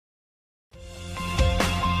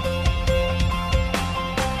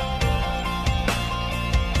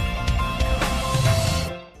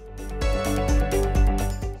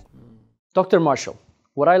Dr. Marshall,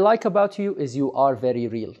 what I like about you is you are very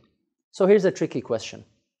real. So here's a tricky question.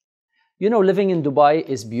 You know, living in Dubai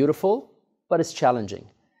is beautiful, but it's challenging.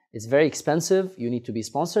 It's very expensive. You need to be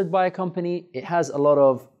sponsored by a company. It has a lot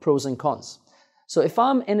of pros and cons. So if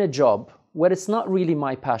I'm in a job where it's not really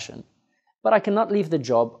my passion, but I cannot leave the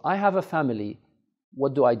job, I have a family,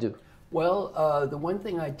 what do I do? Well, the one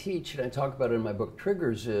thing I teach, and I talk about it in my book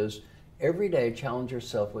Triggers, is every day challenge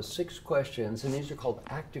yourself with 6 questions, and these are called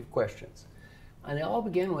active questions. And they all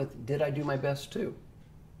begin with, did I do my best to?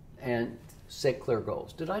 And set clear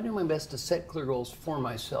goals. Did I do my best to set clear goals for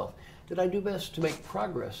myself? Did I do best to make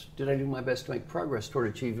progress? Did I do my best to make progress toward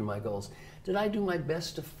achieving my goals? Did I do my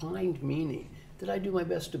best to find meaning? Did I do my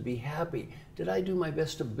best to be happy? Did I do my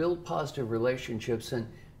best to build positive relationships? And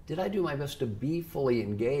did I do my best to be fully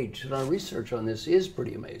engaged? And our research on this is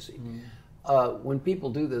pretty amazing. When people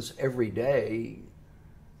do this every day,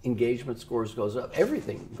 engagement scores goes up,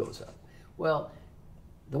 everything goes up. Well,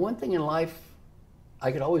 the one thing in life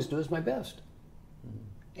I could always do is my best.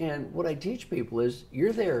 And what I teach people is,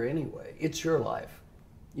 you're there anyway. It's your life.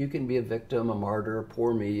 You can be a victim, a martyr,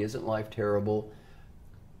 poor me, isn't life terrible?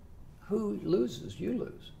 Who loses? You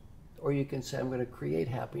lose. Or you can say, I'm going to create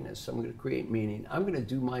happiness, I'm going to create meaning, I'm going to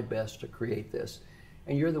do my best to create this.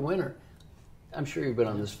 And you're the winner. I'm sure you've been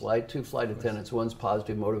on this flight, 2 flight attendants, one's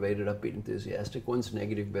positive, motivated, upbeat, enthusiastic, one's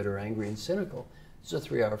negative, bitter, angry, and cynical. It's a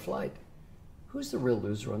 3-hour flight. Who's the real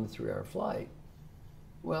loser on the 3-hour flight?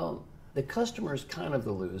 Well, the customer's kind of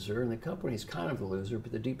the loser, and the company's kind of the loser,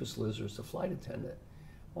 but the deepest loser is the flight attendant.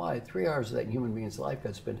 Why? 3 hours of that human being's life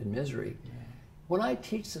got spent in misery. Yeah. When I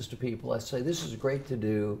teach this to people, I say, this is great to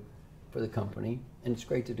do for the company, and it's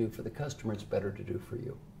great to do for the customer, it's better to do for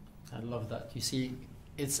you. I love that. You see,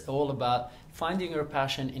 it's all about finding your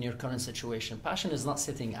passion in your current situation. Passion is not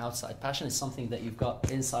sitting outside. Passion is something that you've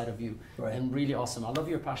got inside of you. Right. And really awesome. I love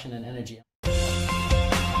your passion and energy.